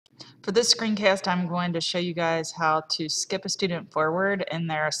For this screencast, I'm going to show you guys how to skip a student forward in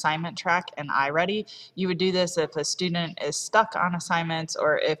their assignment track in iReady. You would do this if a student is stuck on assignments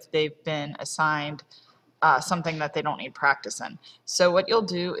or if they've been assigned something that they don't need practice in. So what you'll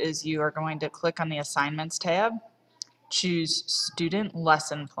do is you are going to click on the Assignments tab, choose Student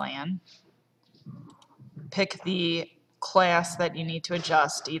Lesson Plan, pick the class that you need to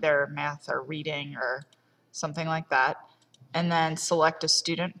adjust, either math or reading or something like that, and then select a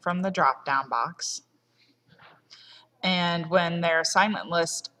student from the drop-down box. And when their assignment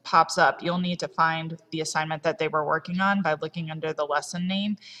list pops up, you'll need to find the assignment that they were working on by looking under the lesson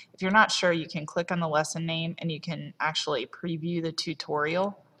name. If you're not sure, you can click on the lesson name and you can actually preview the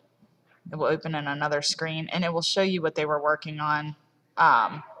tutorial. It will open in another screen and it will show you what they were working on,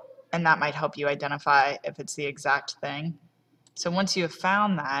 and that might help you identify if it's the exact thing. So once you have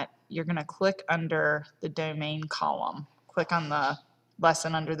found that, you're going to click under the domain column. Click on the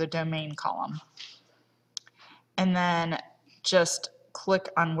lesson under the domain column. And then just click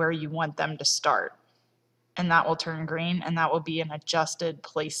on where you want them to start. And that will turn green, and that will be an adjusted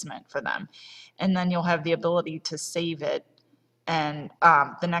placement for them. And then you'll have the ability to save it, and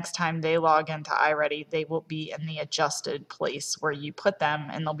the next time they log into iReady, they will be in the adjusted place where you put them,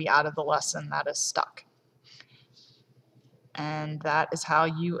 and they'll be out of the lesson that is stuck. And that is how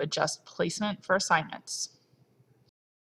you adjust placement for assignments.